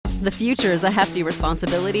The future is a hefty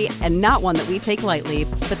responsibility and not one that we take lightly.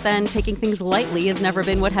 But then taking things lightly has never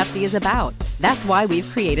been what Hefty is about. That's why we've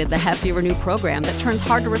created the Hefty Renew program that turns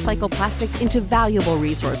hard-to-recycle plastics into valuable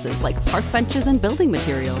resources like park benches and building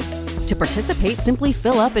materials. To participate, simply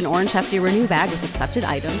fill up an orange Hefty Renew bag with accepted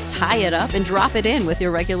items, tie it up, and drop it in with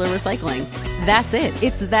your regular recycling. That's it.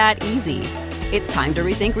 It's that easy. It's time to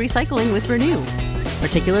rethink recycling with Renew.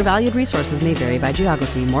 Particular valued resources may vary by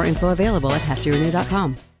geography. More info available at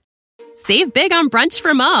heftyrenew.com. Save big on brunch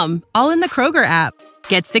for mom, all in the Kroger app.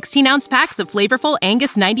 Get 16-ounce packs of flavorful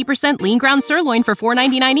Angus 90% lean ground sirloin for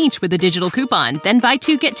 $4.99 each with a digital coupon. Then buy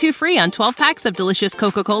 2, get 2 free on 12 packs of delicious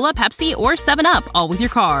Coca-Cola, Pepsi, or 7-Up, all with your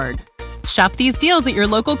card. Shop these deals at your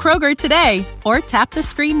local Kroger today, or tap the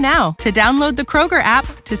screen now to download the Kroger app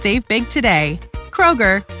to save big today.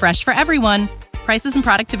 Kroger, fresh for everyone. Prices and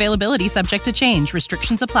product availability subject to change.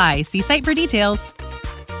 Restrictions apply. See site for details.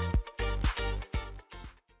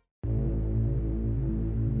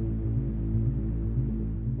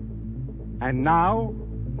 And now,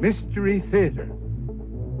 Mystery Theater.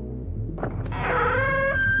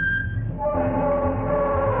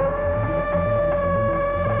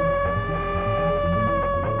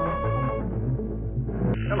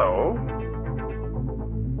 Hello?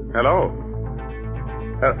 Hello?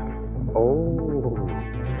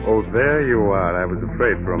 Oh, there you are. I was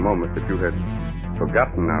afraid for a moment that you had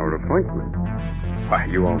forgotten our appointment. Why,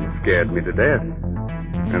 you almost scared me to death.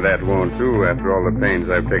 And that won't do after all the pains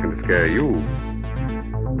I've taken to scare you.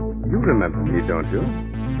 You remember me, don't you?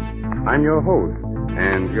 I'm your host,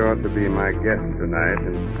 and you're to be my guest tonight.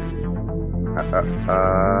 And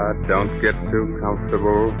don't get too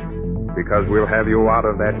comfortable, because we'll have you out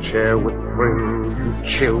of that chair with thrills and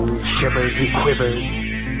chills, shivers and quivers.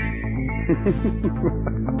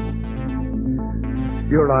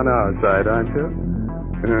 You're on our side, aren't you?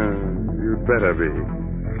 You'd better be.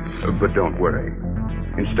 But don't worry.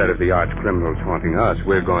 Instead of the arch criminals haunting us,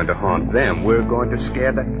 we're going to haunt them. We're going to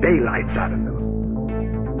scare the daylights out of them.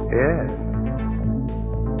 Yes.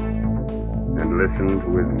 And listen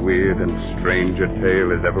to as weird and strange a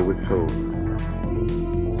tale as ever was told.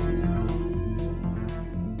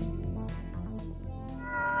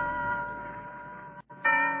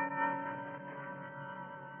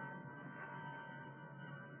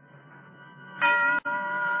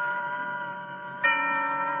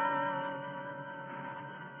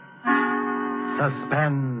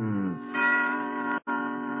 Suspense.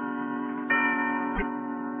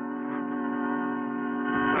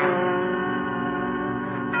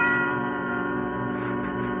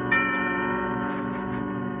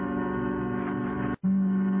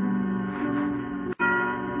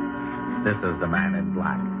 This is the Man in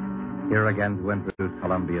Black, here again to introduce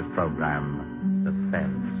Columbia's program,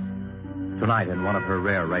 Suspense. Tonight, in one of her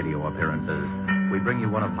rare radio appearances, we bring you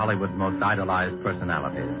one of Hollywood's most idolized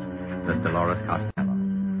personalities, Miss Dolores Costello.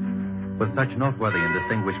 With such noteworthy and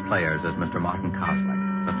distinguished players as Mr. Martin Koslick,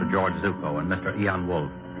 Mr. George Zucco, and Mr. Ian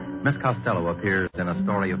Wolfe, Miss Costello appears in A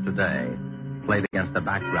Story of Today, played against the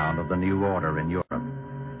background of the New Order in Europe,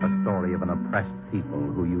 a story of an oppressed people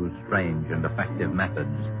who use strange and effective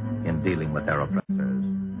methods in dealing with their oppressors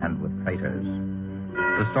and with traitors.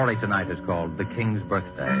 The story tonight is called The King's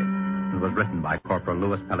Birthday and was written by Corporal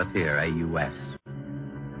Louis Pelletier, AUS.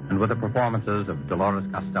 And with the performances of Dolores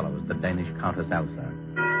Costello as the Danish Countess Elsa,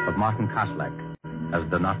 of Martin Koslick as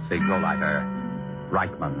the Nazi Gauleiter,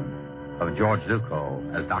 Reichmann, of George Zucco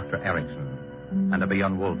as Dr. Erickson, and of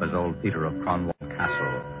Ian Wolfe as old Peter of Cronwall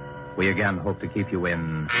Castle, we again hope to keep you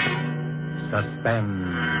in suspense.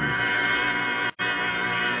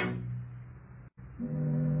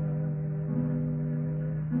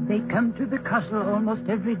 They come to the castle almost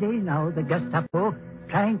every day now, the Gestapo,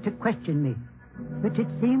 trying to question me. But it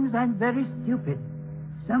seems I'm very stupid.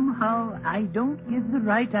 Somehow I don't give the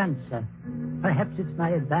right answer. Perhaps it's my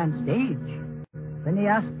advanced age. When they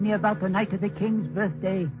ask me about the night of the king's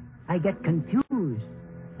birthday, I get confused.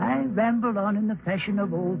 I ramble on in the fashion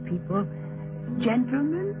of old people.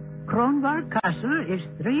 Gentlemen, Kronwall Castle is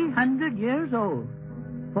 300 years old.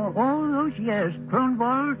 For all those years,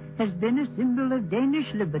 Kronwall has been a symbol of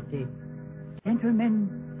Danish liberty. Gentlemen,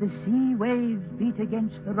 the sea waves beat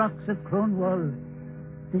against the rocks of Kronwall.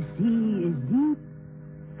 The sea is deep.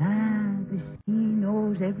 The sea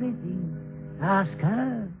knows everything. Ask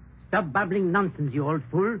her. Stop babbling nonsense, you old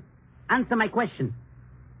fool. Answer my question.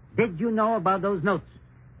 Did you know about those notes?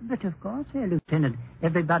 But of course, Herr Lieutenant.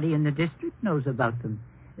 Everybody in the district knows about them.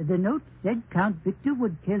 The note said Count Victor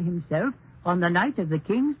would kill himself on the night of the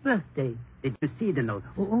king's birthday. Did you see the note?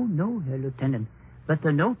 Oh, no, Herr Lieutenant. But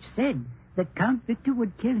the note said that Count Victor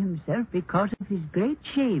would kill himself because of his great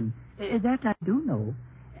shame. That I do know.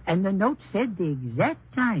 And the note said the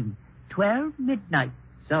exact time, 12 midnight.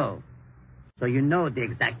 So you know the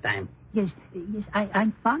exact time. Yes,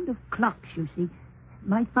 I'm fond of clocks, you see.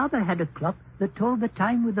 My father had a clock that told the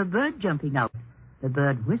time with a bird jumping out. The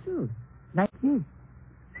bird whistled, like this.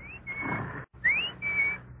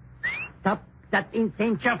 Stop that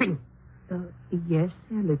insane chirping. Yes,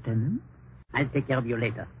 sir, Lieutenant. I'll take care of you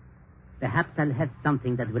later. Perhaps I'll have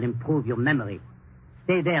something that will improve your memory.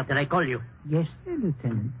 Stay there till I call you. Yes, sir,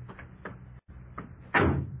 Lieutenant.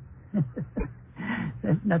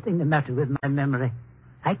 There's nothing the matter with my memory.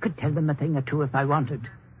 I could tell them a thing or two if I wanted.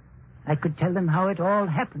 I could tell them how it all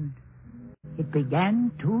happened. It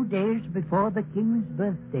began 2 days before the king's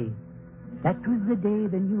birthday. That was the day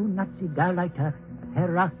the new Nazi Gauleiter,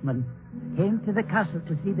 Herr Rothman, came to the castle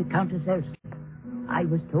to see the Countess Elsa. I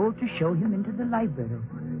was told to show him into the library.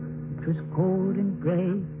 It was cold and gray,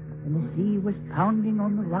 and the sea was pounding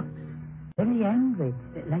on the rocks, very angry,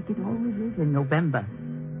 like it always is in November.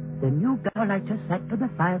 The new Gauleiter sat by the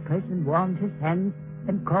fireplace and warmed his hands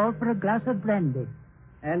and called for a glass of brandy.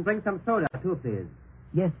 And bring some soda, too, please.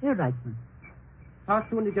 Yes, Herr Reichman. How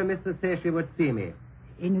soon did your mistress say she would see me?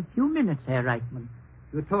 In a few minutes, Herr Reichman.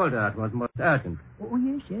 You told her it was most urgent. Oh,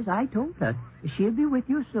 yes, I told her. She'll be with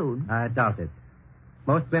you soon. I doubt it.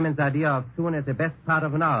 Most women's idea of soon is the best part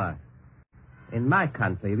of an hour. In my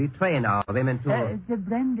country, we train our women to... The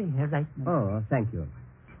brandy, Herr Reichman. Oh, thank you.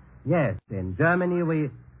 Yes, in Germany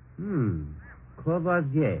we...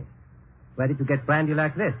 Courvoisier. Where did you get brandy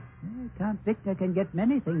like this? Count Victor can get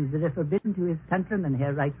many things that are forbidden to his countrymen,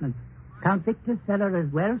 Herr Reichman. Count Victor's cellar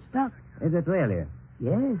is well stocked. Is it really?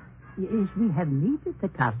 Yes, we have meat at the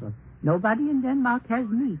castle. Nobody in Denmark has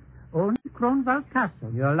meat. Only Kronwald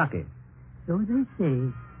Castle. You're lucky. So they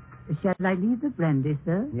say. Shall I leave the brandy,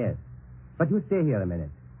 sir? Yes. But you stay here a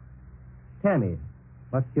minute. Tell me,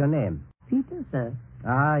 what's your name? Peter, sir.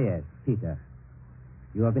 Ah, yes, Peter.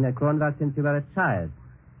 You have been at Kronwald since you were a child.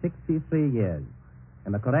 63 years.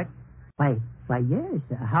 Am I correct? Why, yes.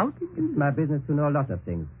 How did you... It's my business to know a lot of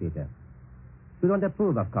things, Peter. You don't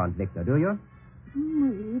approve of Count Victor, do you?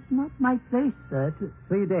 It's not my place, sir, to...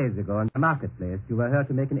 3 days ago in the marketplace, you were heard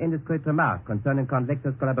to make an indiscreet remark concerning Count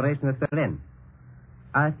Victor's collaboration with Berlin.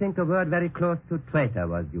 I think a word very close to traitor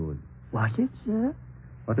was used. Was it, sir?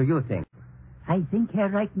 What do you think? I think, Herr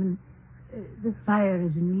Reichman, the fire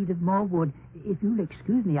is in need of more wood. If you'll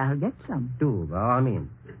excuse me, I'll get some. Do, by all means.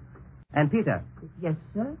 And, Peter. Yes,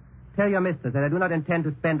 sir? Tell your mistress that I do not intend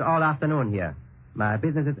to spend all afternoon here. My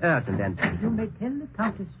business is urgent and... You may tell the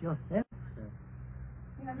Countess yourself, sir.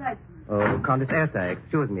 Herr Reichman. Oh, Countess Elsa,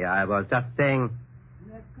 excuse me. I was just saying...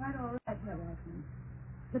 That's quite all right, Herr Reichman.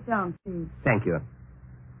 Sit down, please. Thank you.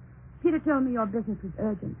 Peter told me your business was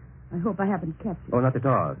urgent. I hope I haven't kept you. Oh, not at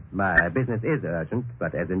all. My business is urgent,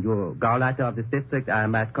 but as a new Gauleiter of this district, I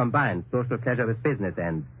might combine social pleasure with business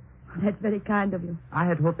and... That's very kind of you. I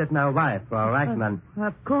had hoped that my wife, Frau Reichmann...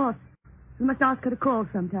 Of course. You must ask her to call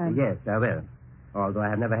sometime. Yes, I will. Although I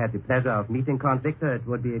have never had the pleasure of meeting Count Victor, it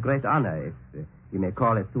would be a great honor if you may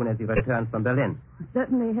call as soon as he returns from Berlin.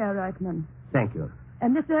 Certainly, Herr Reichman. Thank you.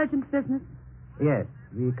 And this urgent business? Yes,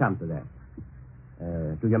 we come to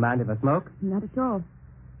that. Do you mind if I smoke? Not at all.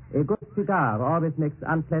 A good cigar always makes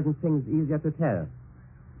unpleasant things easier to tell.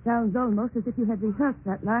 Sounds almost as if you had rehearsed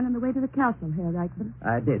that line on the way to the castle, Herr Reichman.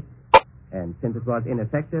 I did. And since it was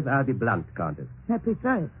ineffective, I'll be blunt, Countess. I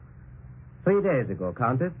prefer it. 3 days ago,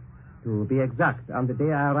 Countess, to be exact, on the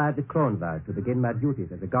day I arrived at Kronwald to begin my duties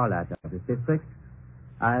as a Gauleiter of this district,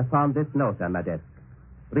 I found this note on my desk.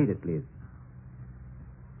 Read it, please.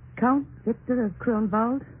 Count Victor of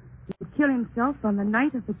Kronwald would kill himself on the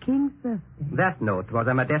night of the king's birthday. That note was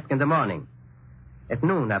on my desk in the morning. At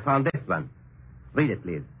noon, I found this one. Read it,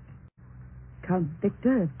 please. Count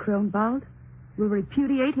Victor of Kronwald will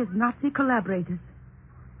repudiate his Nazi collaborators.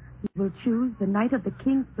 He will choose the night of the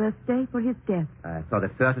king's birthday for his death. I thought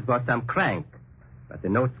at first it was some crank, but the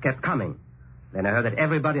notes kept coming. Then I heard that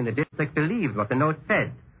everybody in the district believed what the note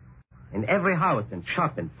said. In every house and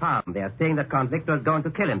shop and farm, they are saying that Count Victor is going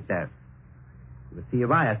to kill himself. You see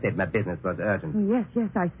why I said my business was urgent. Yes,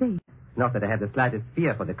 I see. Not that I have the slightest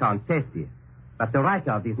fear for the Count's safety, but the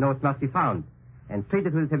writer of these notes must be found and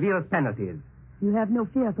treated with severe penalties. You have no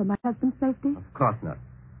fear for my husband's safety? Of course not.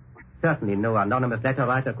 Certainly no anonymous letter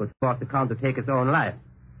writer could force the Count to take his own life.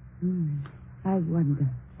 I wonder.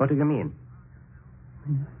 What do you mean?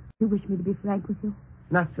 You wish me to be frank with you?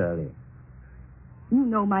 Naturally. You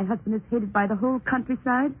know my husband is hated by the whole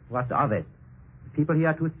countryside. What of it? The people here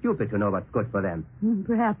are too stupid to know what's good for them.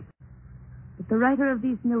 Perhaps. But the writer of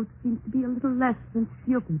these notes seems to be a little less than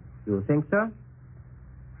stupid. You think so?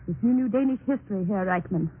 If you knew Danish history, Herr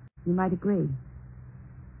Reichman, you might agree.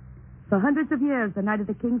 For hundreds of years, the night of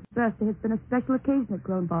the king's birthday has been a special occasion at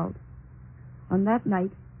Kronwald. On that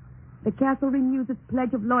night, the castle renews its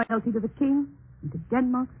pledge of loyalty to the king and to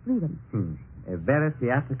Denmark's freedom. A very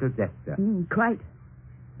theatrical gesture. Quite.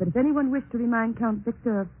 But if anyone wished to remind Count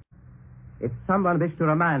Victor of... If someone wished to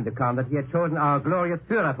remind the Count that he had chosen our glorious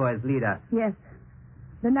Führer for his leader. Yes.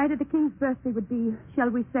 The night of the king's birthday would be, shall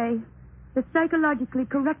we say, the psychologically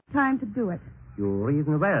correct time to do it. You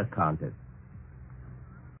reason well, Countess.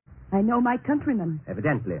 I know my countrymen.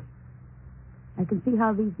 Evidently. I can see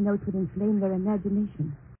how these notes would inflame their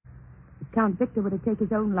imagination. If Count Victor were to take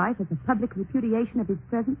his own life as a public repudiation of his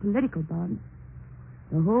present political bonds,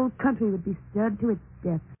 the whole country would be stirred to its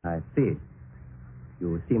depths. I see.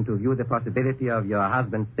 You seem to view the possibility of your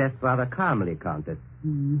husband's death rather calmly, Countess.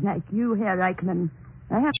 Like you, Herr Reichmann,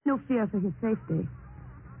 I have no fear for his safety.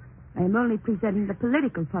 I am only presenting the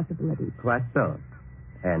political possibility. Quite so.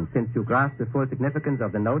 And since you grasp the full significance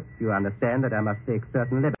of the notes, you understand that I must take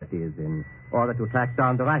certain liberties in order to track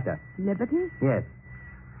down the writer. Liberties? Yes.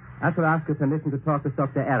 I shall ask your permission to talk with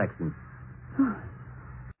Dr. Erickson.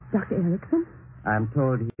 Dr. Erickson? I'm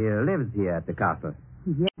told he lives here at the castle.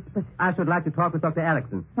 Yes, but... I should like to talk with Dr.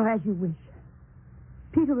 Erickson. Oh, as you wish.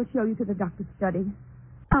 Peter will show you to the doctor's study.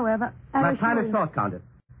 However, my time is short, Countess.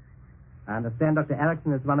 I understand Dr.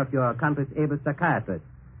 Erickson is one of your country's able psychiatrists.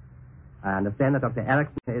 I understand that Dr.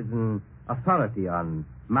 Erickson is an authority on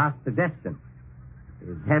mass suggestion.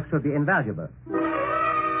 His help should be invaluable.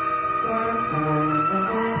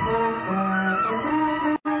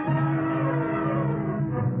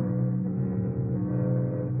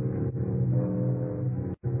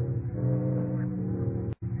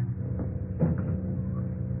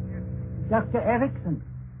 Dr. Erickson.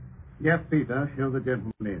 Yes, Peter. Show the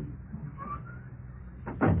gentleman in.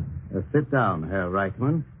 Sit down, Herr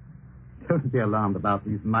Reichmann. Don't be alarmed about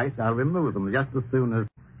these mice. I'll remove them just as soon as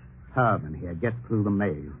Herman here gets through the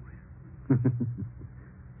maze.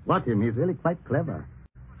 Watch him. He's really quite clever.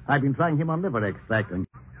 I've been trying him on liver extract and...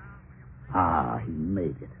 he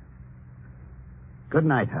made it. Good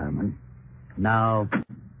night, Herman. Now,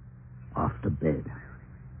 off to bed.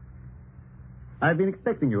 I've been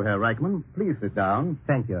expecting you, Herr Reichmann. Please sit down.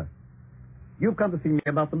 Thank you. You've come to see me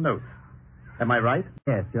about the notes. Am I right?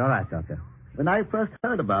 Yes, you're right, Doctor. When I first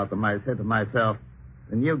heard about them, I said to myself,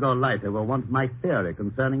 the Hugo Leiter will want my theory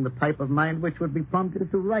concerning the type of mind which would be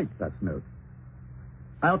prompted to write such notes.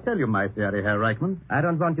 I'll tell you my theory, Herr Reichmann. I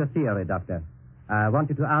don't want your theory, Doctor. I want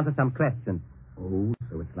you to answer some questions. Oh,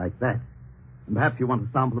 so it's like that. And perhaps you want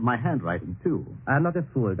a sample of my handwriting, too. I'm not a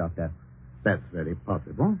fool, Doctor. That's very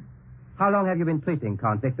possible. How long have you been treating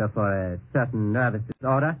Count Victor for a certain nervous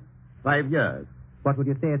disorder? 5 years. What would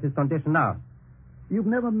you say is his condition now? You've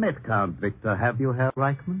never met Count Victor, have you, Herr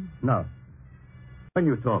Reichmann? No. When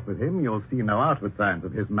you talk with him, you'll see no outward signs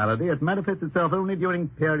of his malady. It manifests itself only during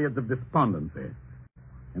periods of despondency.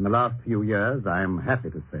 In the last few years, I'm happy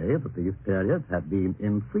to say that these periods have been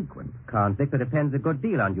infrequent. Count Victor depends a good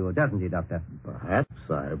deal on you, doesn't he, Doctor? Perhaps.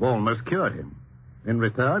 I've almost cured him. In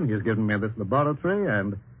return, he's given me this laboratory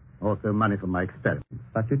and also money for my experiments.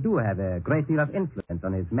 But you do have a great deal of influence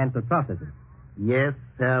on his mental processes. Yes,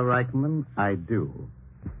 Herr Reichmann, I do.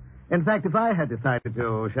 In fact, if I had decided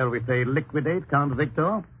to, shall we say, liquidate Count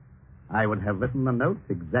Victor, I would have written the notes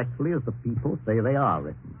exactly as the people say they are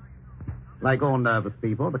written. Like all nervous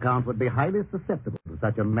people, the Count would be highly susceptible to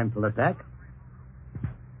such a mental attack.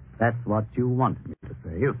 That's what you wanted me to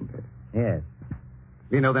say, isn't it? Yes.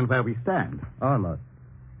 You know then where we stand? Almost.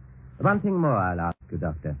 One thing more I'll ask you,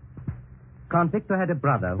 Doctor. Count Victor had a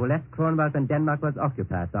brother who left Kronwald when Denmark was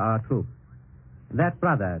occupied by our troops. That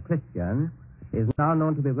brother, Christian, is now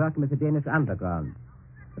known to be working with the Danish underground.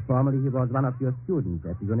 Formerly, he was one of your students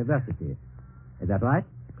at the university. Is that right?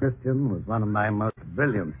 Christian was one of my most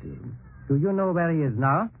brilliant students. Do you know where he is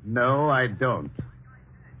now? No, I don't.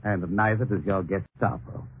 And neither does your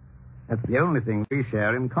Gestapo. That's the only thing we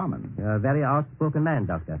share in common. You're a very outspoken man,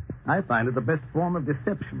 Doctor. I find it the best form of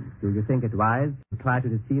deception. Do you think it wise to try to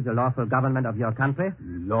deceive the lawful government of your country?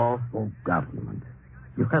 Lawful government?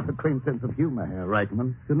 You have a quaint sense of humor, Herr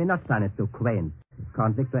Reichmann. Do me not plan it so quaint. If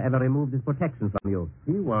Count Victor ever removes his protection from you.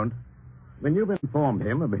 He won't. When you've informed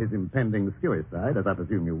him of his impending suicide, as I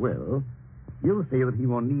presume you will, you'll see that he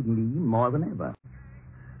will need me more than ever.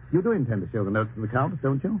 You do intend to show the notes to the Count,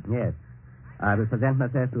 don't you? Yes. I will present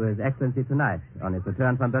myself to His Excellency tonight on his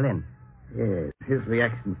return from Berlin. Yes, his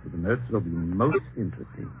reactions to the notes will be most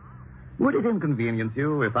interesting. Would it inconvenience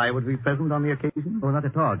you if I would be present on the occasion? Oh, not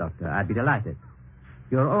at all, Doctor. I'd be delighted.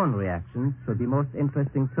 Your own reactions should be most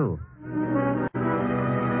interesting, too.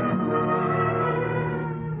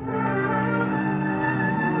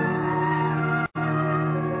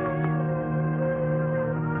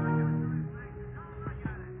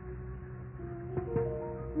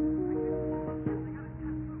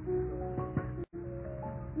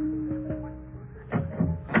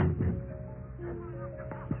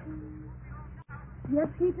 Yes,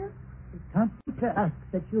 Peter? Count Victor asks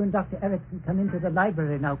that you and Dr. Erickson come into the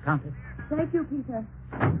library now, Countess. Thank you, Peter.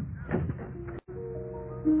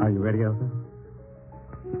 Are you ready, Elsa?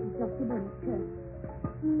 Just a minute, Kurt.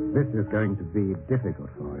 This is going to be difficult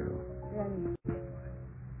for you.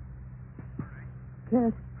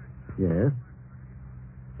 Kurt, Yes?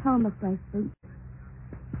 how must I think?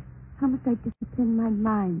 How must I discipline my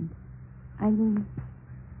mind? I mean,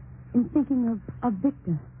 in thinking of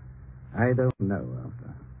Victor. I don't know,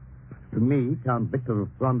 Elsa. To me, Count Victor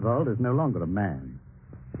of Grunwald is no longer a man.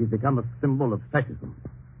 He's become a symbol of fascism.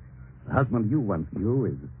 The husband you once knew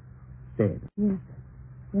is dead. Yes,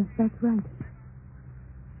 that's right.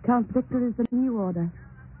 Count Victor is the new order.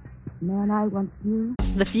 The man I once knew.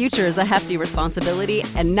 The future is a hefty responsibility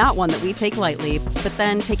and not one that we take lightly. But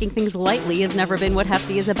then taking things lightly has never been what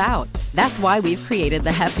Hefty is about. That's why we've created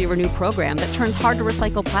the Hefty Renew program that turns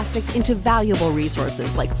hard-to-recycle plastics into valuable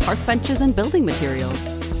resources like park benches and building materials.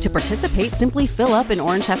 To participate, simply fill up an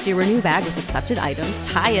orange Hefty Renew bag with accepted items,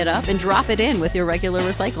 tie it up, and drop it in with your regular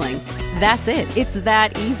recycling. That's it. It's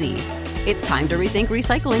that easy. It's time to rethink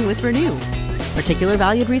recycling with Renew. Particular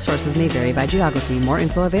valued resources may vary by geography. More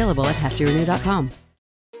info available at heftyrenew.com.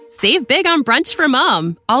 Save big on brunch for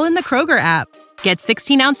mom, all in the Kroger app. Get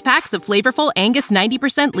 16-ounce packs of flavorful Angus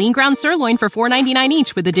 90% lean ground sirloin for $4.99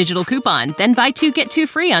 each with a digital coupon. Then buy 2, get 2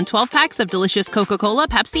 free on 12 packs of delicious Coca-Cola,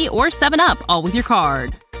 Pepsi, or 7-Up, all with your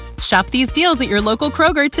card. Shop these deals at your local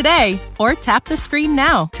Kroger today, or tap the screen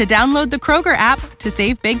now to download the Kroger app to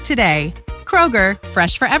save big today. Kroger,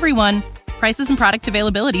 fresh for everyone. Prices and product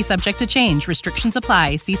availability subject to change. Restrictions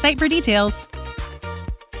apply. See site for details.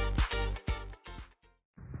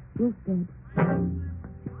 Yes, dead.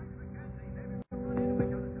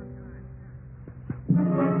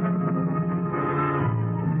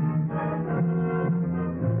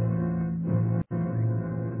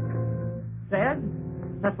 Dead?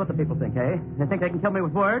 That's what the people think, eh? They think they can kill me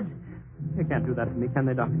with words? They can't do that to me, can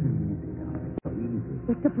they, Doctor?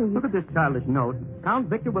 Victor, please. Look at this childish note. Count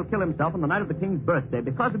Victor will kill himself on the night of the king's birthday.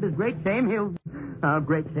 Because of his great shame, he'll...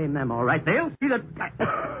 great shame them, all right. They'll see that...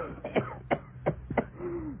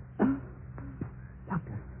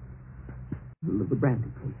 Doctor. The brandy,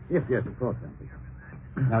 please. Yes, of course,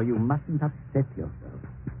 Doctor. Now, you mustn't upset yourself.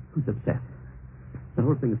 Who's upset? The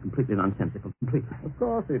whole thing is completely nonsensical. Completely. Of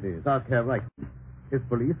course it is. Ask Herr Reichman. His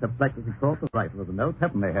police have practically caught the writer of the note,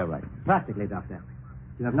 haven't they, Herr Reichman? Practically, Doctor.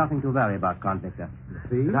 You have nothing to worry about, Count Victor.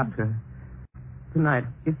 See? Doctor, tonight,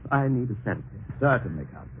 if I need a sedative... Certainly,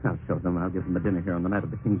 Count. I'll show them. I'll give them a dinner here on the night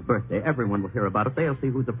of the king's birthday. Everyone will hear about it. They'll see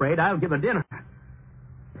who's afraid. I'll give a dinner.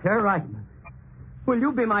 Herr Reichman, will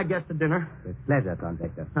you be my guest at dinner? With pleasure, Count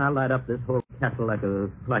Victor. I'll light up this whole castle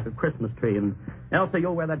like a Christmas tree. And Elsa,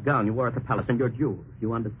 you'll wear that gown you wore at the palace and your jewels.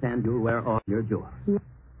 You understand? You'll wear all your jewels.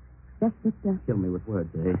 Yes, Victor. Kill me with words,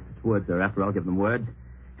 eh? It's words, sir. After I'll give them words.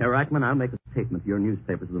 Herr Reichman, I'll make a statement to your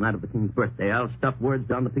newspapers the night of the king's birthday. I'll stuff words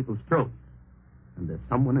down the people's throats. And there's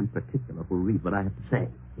someone in particular who'll read what I have to say.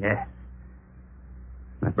 Yes.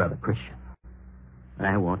 My brother Christian.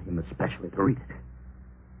 I want him especially to read it.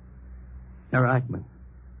 Herr Reichman,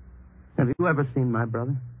 have you ever seen my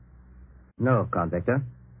brother? No, Count Victor.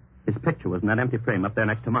 His picture was in that empty frame up there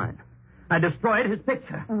next to mine. I destroyed his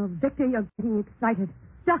picture. Oh, Victor, you're getting excited.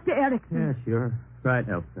 Dr. Erickson. Yes, you're right,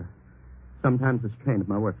 Elsa. Sometimes the strain of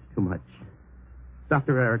my work's too much.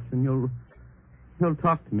 Dr. Erickson, you'll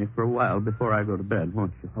talk to me for a while before I go to bed,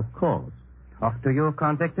 won't you? Of course. Talk to you,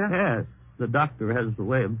 Count Victor? Yes. The doctor has a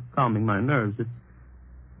way of calming my nerves.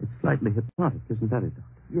 It's slightly hypnotic, isn't that it, Doctor?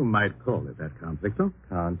 You might call it that, Count Victor.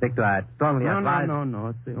 Count Victor, I strongly advise... No.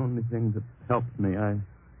 It's the only thing that helps me. I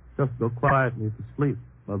just go quietly to sleep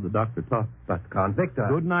while the doctor talks. But, Count Victor...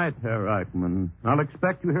 Good night, Herr Reichman. I'll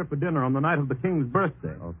expect you here for dinner on the night of the king's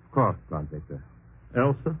birthday. Of course, Count Victor.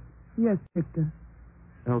 Elsa? Yes, Victor.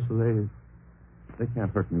 Elsa, they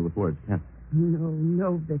can't hurt me with words, can they?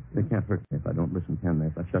 No, Victor. They can't hurt me if I don't listen, can they?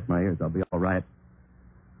 If I shut my ears, I'll be all right.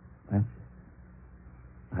 I'll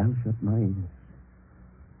shut my ears.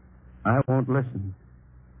 I won't listen.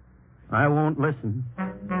 I won't listen.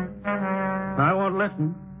 I won't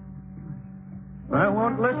listen. I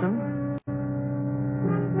won't listen.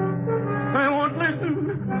 I won't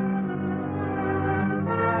listen.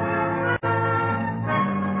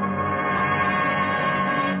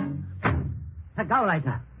 Herr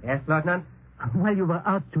Gauleiter. Yes, Lieutenant? While you were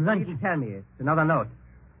out to lunch... You tell me. It's another note.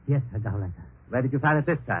 Yes, Herr Gauleiter. Where did you find it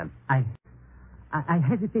this time? I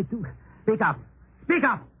hesitate to... Speak up. Speak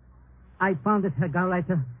up! I found it, Herr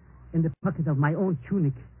Gauleiter, in the pocket of my own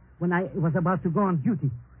tunic when I was about to go on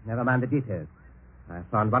duty. Never mind the details. I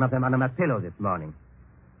found one of them under my pillow this morning.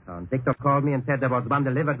 Count Victor called me and said there was one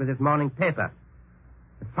delivered with this morning's paper.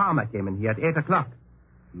 The farmer came in here at 8 o'clock.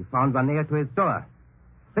 He found one nailed to his door.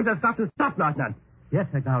 Victor's got to stop, Lieutenant. Yes,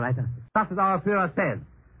 Herr Gauleiter. Just as our Führer says.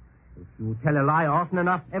 If you tell a lie often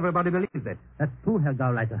enough, everybody believes it. That's true, Herr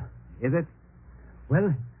Gauleiter. Is it?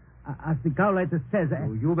 Well, as the Gauleiter says...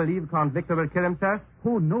 Do you believe Count Victor will kill himself?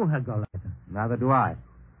 Oh, no, Herr Gauleiter. Neither do I.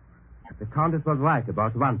 But the Countess was right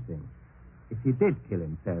about one thing. If he did kill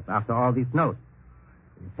himself after all these notes,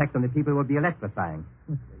 the effect on the people would be electrifying.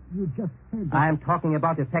 But you just said that... I am talking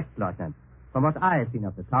about effects, Lieutenant. From what I have seen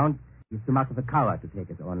of the Count, he's too much of a coward to take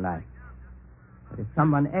his own life. But if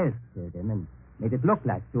someone else killed him and made it look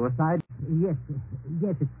like suicide... Yes,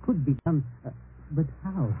 it could be done. But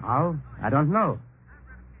how? How? I don't know.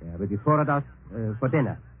 There will be 4 adults for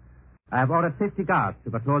dinner. I have ordered 50 guards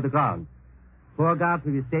to patrol the grounds. 4 guards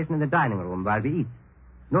will be stationed in the dining room while we eat.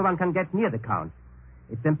 No one can get near the Count.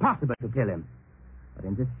 It's impossible to kill him. But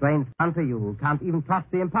in this strange country, you can't even trust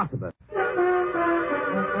the impossible.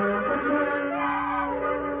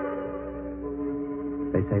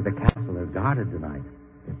 They say the castle is guarded tonight.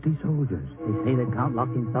 50 soldiers. They say the Count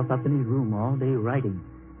locked himself up in his room all day writing.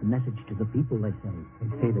 A message to the people, they say.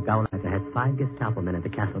 They say the Gauleiter has 5 Gestapo men at the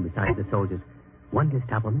castle besides the soldiers. 1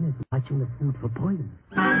 Gestapo man is watching the food for poison.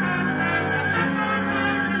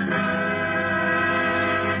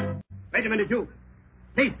 Wait a minute, you.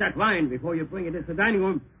 Taste that wine before you bring it into the dining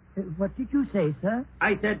room. What did you say, sir?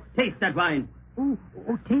 I said taste that wine. Oh,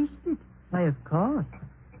 taste it. Why, of course.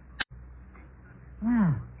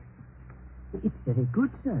 Ah, it's very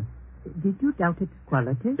good, sir. Did you doubt its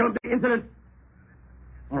quality? Don't be insolent.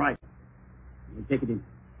 All right. You take it in.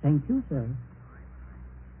 Thank you, sir.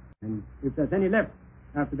 And if there's any left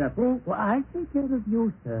after that food... Well, I'll take care of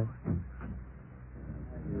you, sir.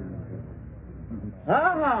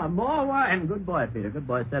 Ah, more wine. Good boy, Peter. Good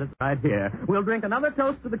boy. Set it right here. We'll drink another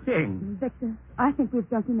toast to the king. Victor, I think we've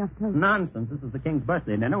drunk enough toast. Nonsense. This is the king's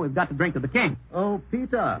birthday dinner. We've got to drink to the king. Oh,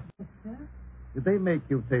 Peter. Yes, sir? Did they make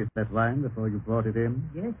you taste that wine before you brought it in?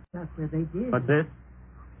 Yes, Doctor, they did. What's this?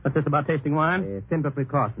 What's this about tasting wine? A simple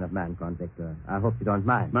precaution of man, Count Victor. I hope you don't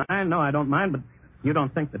mind. Mine? No, I don't mind, but you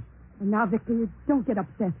don't think that... And now, Victor, you don't get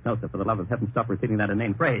upset. No, sir, for the love of heaven, stop repeating that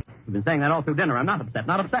inane phrase. You've been saying that all through dinner. I'm not upset.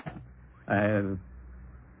 Not upset. I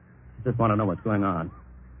just want to know what's going on.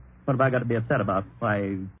 What have I got to be upset about?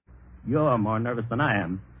 Why, you're more nervous than I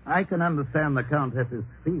am. I can understand the Countess's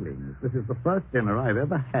feelings. This is the first dinner I've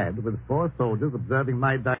ever had with 4 soldiers observing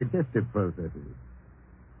my digestive processes.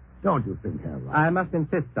 Don't you think, Herr Wright? I must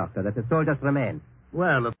insist, Doctor, that the soldiers remain.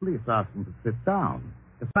 Well, at least ask them to sit down.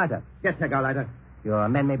 The fighter. Yes, Herr Gauleiter. Your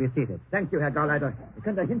men may be seated. Thank you, Herr Gauleiter. You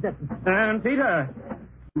can hinsetzen. And, Peter,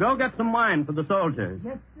 go get some wine for the soldiers.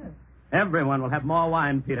 Yes, sir. Everyone will have more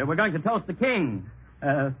wine, Peter. We're going to toast the king.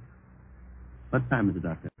 What time is it,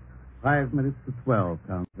 Doctor? 5 minutes to 12,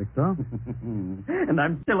 Count Victor. And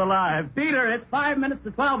I'm still alive. Peter, it's 5 minutes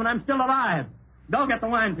to 12 and I'm still alive. Go get the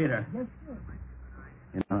wine, Peter. Yes, sir.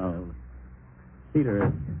 You know,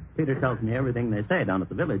 Peter tells me everything they say down at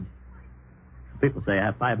the village. People say I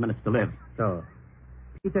have 5 minutes to live. So,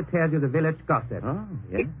 Peter tells you the village gossip. Oh,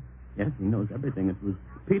 yes. Yes, he knows everything. It was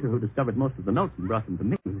Peter who discovered most of the notes and brought them to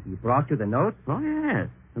me. He brought you the notes? Oh, yes.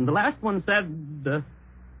 And the last one said,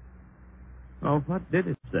 what did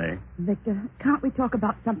it say? Victor, can't we talk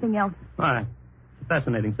about something else? Why? It's a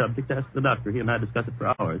fascinating subject. Ask the doctor. He and I discuss it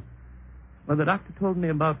for hours. Well, the doctor told me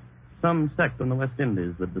about some sect in the West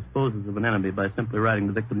Indies that disposes of an enemy by simply writing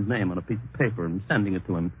the victim's name on a piece of paper and sending it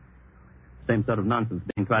to him. Same sort of nonsense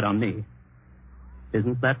being tried on me.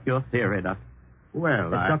 Isn't that your theory, Doctor? Well,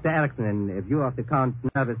 Dr. Erickson, in view of the Count's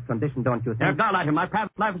nervous condition, don't you think... Herr Gauleiter, my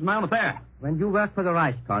private life is my own affair. When you work for the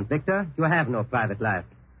Reich, Count Victor, you have no private life.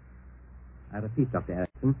 I repeat, Dr.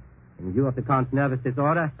 Erickson, in view of the Count's nervous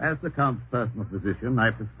disorder... As the Count's personal physician, I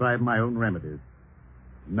prescribe my own remedies.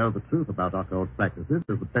 To know the truth about occult practices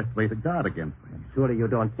is the best way to guard against them. Surely you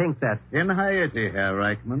don't think that... In Haiti, Herr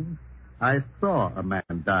Reichman, I saw a man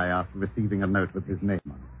die after receiving a note with his name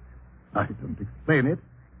on it. I don't explain it.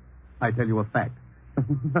 I tell you a fact.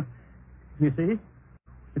 You see?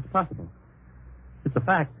 It's possible. It's a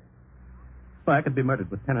fact. Why, I could be murdered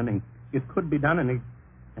with pen and ink. It could be done in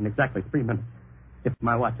exactly 3 minutes. If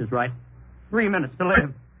my watch is right. 3 minutes to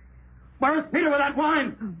live. Where is Peter with that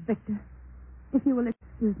wine? Oh, Victor, if you will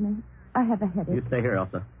excuse me, I have a headache. You stay here,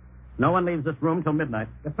 Elsa. No one leaves this room till midnight.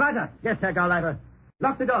 The Vater. Yes, Herr Gauleiter.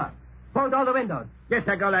 Lock the door. Bolt all the windows. Yes,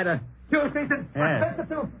 Herr Gauleiter.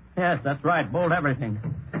 Yes, that's right. Bolt everything.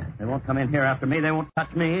 They won't come in here after me. They won't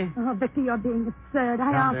touch me. Oh, Victor, you're being absurd.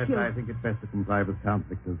 I ask you. I think it's best to comply with Count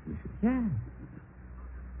Victor's wishes. Yes.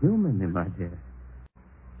 Humor me, my dear.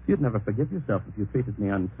 You'd never forgive yourself if you treated me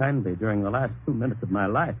unkindly during the last 2 minutes of my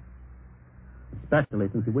life. Especially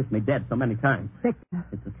since you wished me dead so many times. Victor.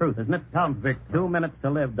 It's the truth, isn't it? Count Victor. 2 minutes to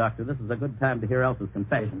live, Doctor. This is a good time to hear Elsa's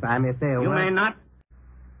confession. If I may say a You word. may not.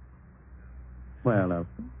 Well, Elsa.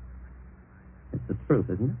 It's the truth,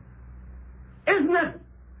 isn't it? Isn't it?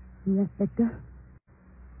 Yes, Victor.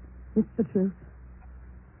 It's the truth.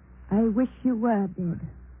 I wish you were dead.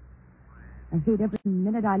 I hate every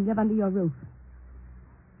minute I live under your roof.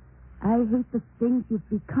 I hate the things you've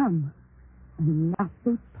become. A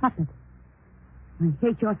Nazi puppet. I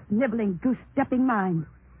hate your sniveling, goose-stepping mind.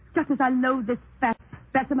 Just as I loathe this fat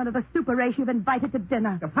specimen of the super race you've invited to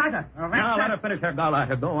dinner. The fighter. Now, let her finish her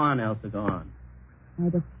gala. Go on, Elsa, go on. I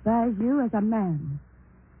despise you as a man.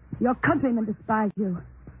 Your countrymen despise you.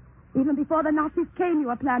 Even before the Nazis came, you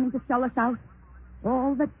were planning to sell us out.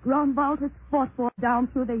 All that Grunwald has fought for down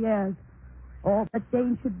through the years. All that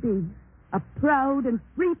Danes should be. A proud and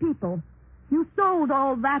free people. You sold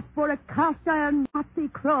all that for a cast-iron Nazi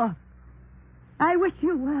cross. I wish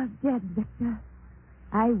you were dead, Victor.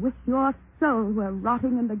 I wish your soul were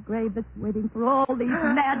rotting in the grave that's waiting for all these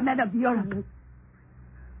madmen of Europe.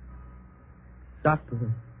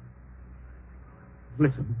 Doctor,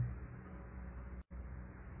 listen.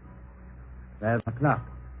 12 o'clock.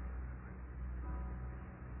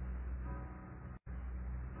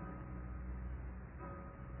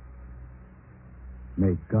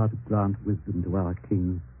 May God grant wisdom to our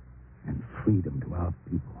king and freedom to our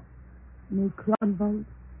people. May Grunwald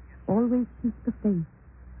always keep the faith.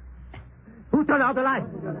 Who turned out the lights?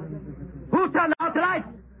 Who turned out the lights?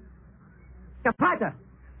 The fighter.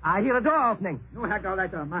 I hear a door opening. No, Herr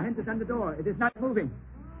Gauleiter. My hand is on the door. It is not moving.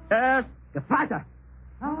 Yes, the fighter.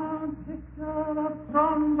 Count Victor of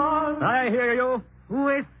Grunwald. I hear you. Who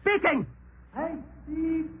is speaking? I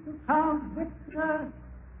speak to Count Victor.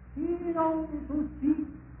 He knows who speaks.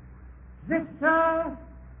 Victor,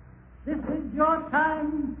 this is your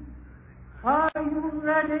time. Are you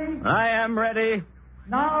ready? I am ready.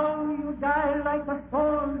 Now you die like a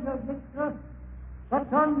soldier, Victor.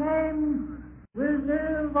 But your name will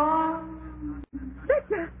live on.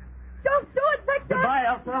 Victor! Don't do it, Victor! Goodbye,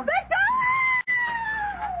 Elsa. Victor!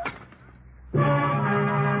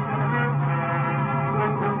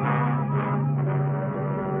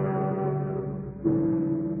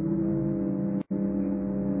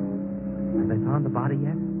 Have they found the body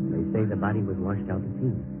yet? They say the body was washed out to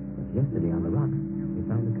sea. But yesterday on the rocks, they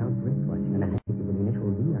found the Count's wristwatch and a handkerchief with the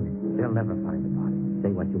initial V on it. They'll never find the body.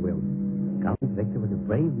 Say what you will. Count Victor was a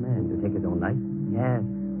brave man to take his own life. Yes.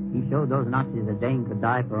 He showed those Nazis a Dane could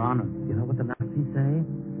die for honor. You know what the Nazis say?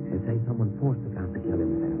 They say someone forced the Count to kill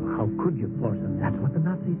himself. How could you force him? That's what the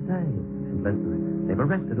Nazis say. And listen, they've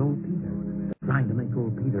arrested old Peter. Trying to make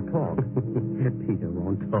old Peter talk. Peter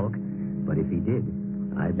won't talk. But if he did,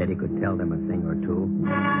 I bet he could tell them a thing or two.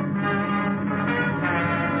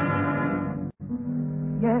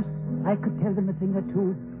 Yes, I could tell them a thing or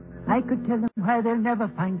two. I could tell them why they'll never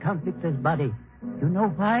find Count Victor's body. You know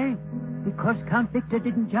why? Because Count Victor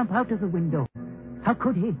didn't jump out of the window. How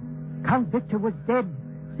could he? Count Victor was dead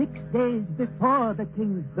 6 days before the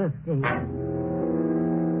king's birthday.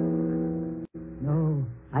 No,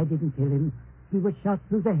 I didn't kill him. He was shot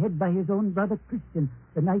through the head by his own brother Christian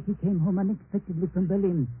the night he came home unexpectedly from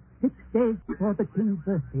Berlin, 6 days before the king's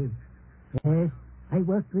birthday. Yes, I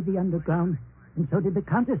worked with the underground, and so did the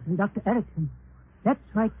Countess and Dr. Erickson. That's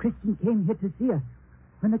why Christian came here to see us.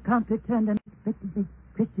 When the Count returned unexpectedly,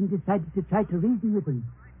 Christian decided to try to reason with him.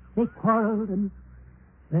 They quarreled and,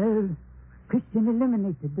 well, Christian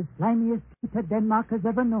eliminated the slimiest Peter Denmark has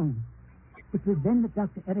ever known. It was then that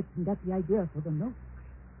Dr. Erickson got the idea for the note.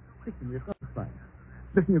 Listen,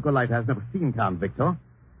 Nicolite has never seen Count Victor.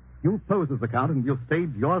 You pose as the Count and you'll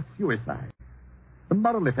stage your suicide. The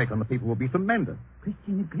moral effect on the people will be tremendous.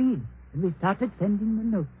 Christian agreed, and we started sending the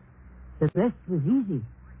notes. The rest was easy.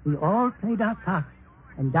 We all played our parts,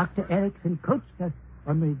 and Dr. Erickson coached us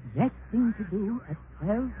on the exact thing to do at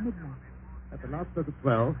 12 midnight. At the last stroke of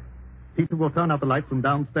 12, Peter will turn out the lights from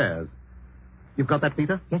downstairs. You've got that,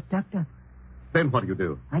 Peter? Yes, Doctor. Then what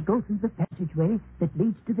do? I go through the passageway that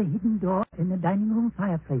leads to the hidden door in the dining room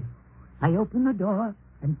fireplace. I open the door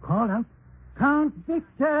and call out, Count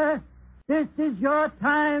Victor, this is your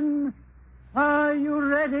time. Are you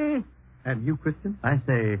ready? And you, Christian? I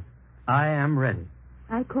say, I am ready.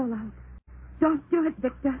 I call out, don't do it,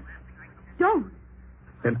 Victor. Don't.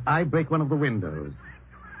 Then I break one of the windows.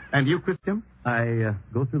 And you, Christian? I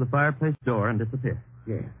go through the fireplace door and disappear.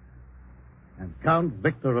 Yes. And Count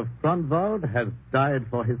Victor of Grunwald has died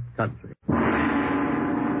for his country.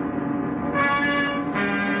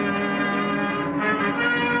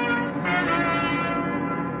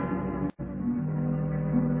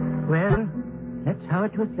 Well, that's how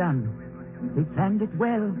it was done. We planned it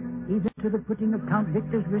well, even to the putting of Count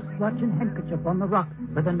Victor's wristwatch and handkerchief on the rock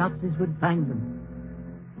where the Nazis would find them.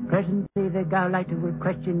 Presently, the Gauleiter will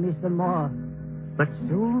question me some more. But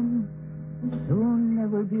soon there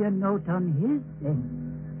will be a note on his desk,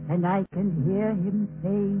 and I can hear him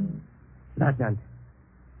saying,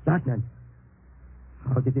 Lieutenant,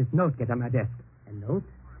 how did this note get on my desk? A note?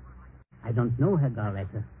 I don't know, Herr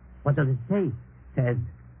Gauleiter. What does it say?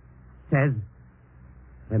 Says,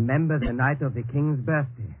 remember the night of the king's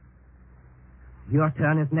birthday. Your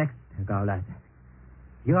turn is next, Herr Gauleiter.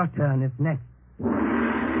 Your turn is next.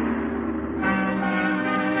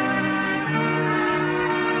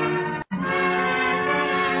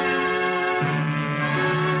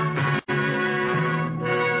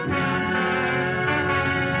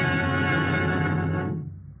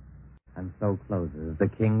 And so closes The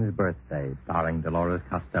King's Birthday, starring Dolores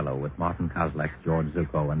Costello with Martin Kozlak, George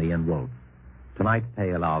Zuko, and Ian Wolfe. Tonight's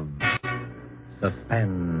tale of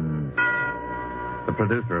suspense. The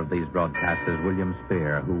producer of these broadcasts is William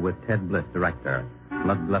Spear, who, with Ted Bliss, director,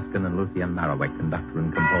 Lud Gluskin and Lucien Marowik, conductor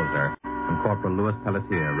and composer, and Corporal Louis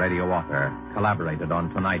Pelletier, radio author, collaborated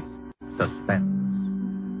on tonight's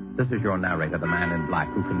Suspense. This is your narrator, the Man in Black,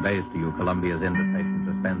 who conveys to you Columbia's invitation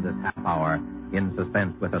to spend this half hour in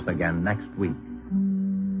suspense with us again next week.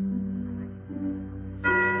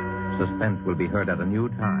 Suspense will be heard at a new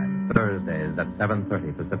time, Thursdays at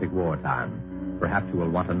 7:30 Pacific War Time. Perhaps you will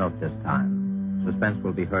want to note this time. Suspense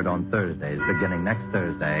will be heard on Thursdays, beginning next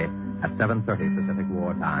Thursday at 7:30 Pacific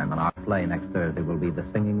War Time, and our play next Thursday will be The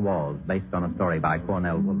Singing Walls, based on a story by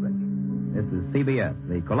Cornell Woolrich. This is CBS,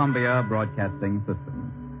 the Columbia Broadcasting System.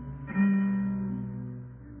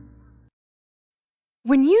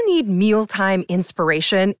 When you need mealtime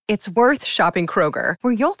inspiration, it's worth shopping Kroger,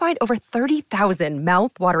 where you'll find over 30,000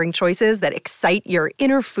 mouth-watering choices that excite your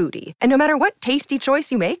inner foodie. And no matter what tasty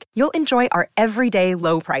choice you make, you'll enjoy our everyday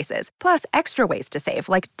low prices, plus extra ways to save,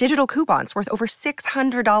 like digital coupons worth over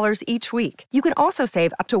 $600 each week. You can also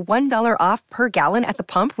save up to $1 off per gallon at the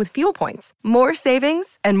pump with fuel points. More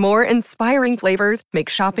savings and more inspiring flavors make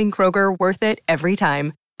shopping Kroger worth it every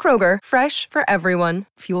time. Kroger, fresh for everyone.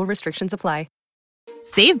 Fuel restrictions apply.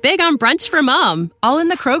 Save big on brunch for mom, all in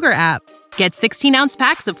the Kroger app. Get 16-ounce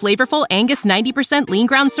packs of flavorful Angus 90% lean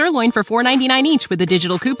ground sirloin for $4.99 each with a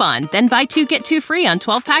digital coupon. Then buy 2, get 2 free on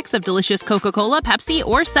 12 packs of delicious Coca-Cola, Pepsi,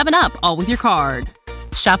 or 7-Up, all with your card.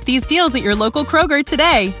 Shop these deals at your local Kroger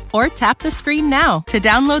today, or tap the screen now to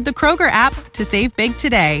download the Kroger app to save big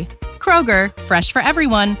today. Kroger, fresh for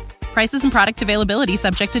everyone. Prices and product availability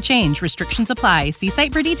subject to change. Restrictions apply. See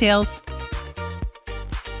site for details.